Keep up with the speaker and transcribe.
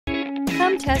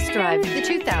Come test drive the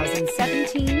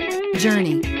 2017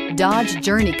 Journey. Dodge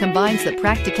Journey combines the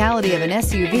practicality of an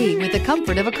SUV with the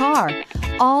comfort of a car,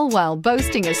 all while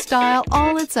boasting a style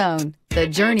all its own. The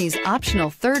Journey's optional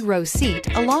third-row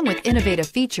seat, along with innovative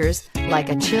features like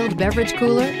a chilled beverage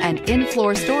cooler and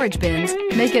in-floor storage bins,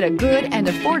 make it a good and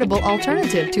affordable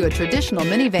alternative to a traditional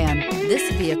minivan.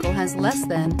 This vehicle has less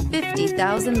than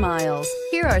 50,000 miles.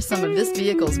 Here are some of this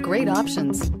vehicle's great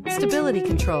options: stability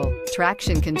control,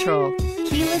 traction control,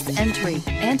 keyless entry,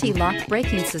 anti-lock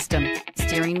braking system,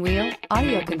 steering wheel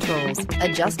audio controls,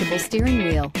 adjustable steering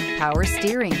wheel, power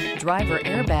steering, driver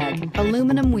airbag,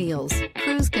 aluminum wheels,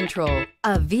 cruise control.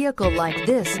 A vehicle like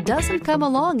this doesn't come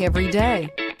along every day.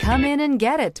 Come in and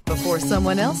get it before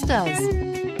someone else does.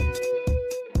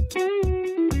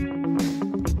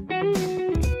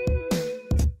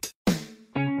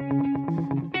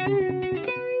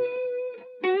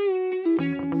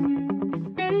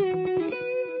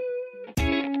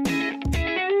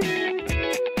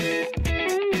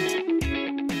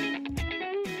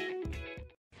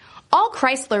 All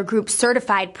Chrysler Group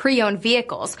certified pre-owned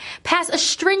vehicles pass a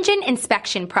stringent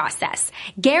inspection process,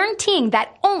 guaranteeing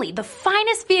that only the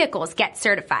finest vehicles get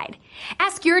certified.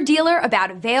 Ask your dealer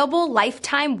about available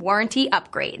lifetime warranty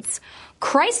upgrades.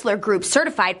 Chrysler Group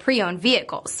certified pre-owned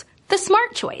vehicles, the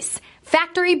smart choice,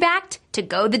 factory backed to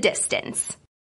go the distance.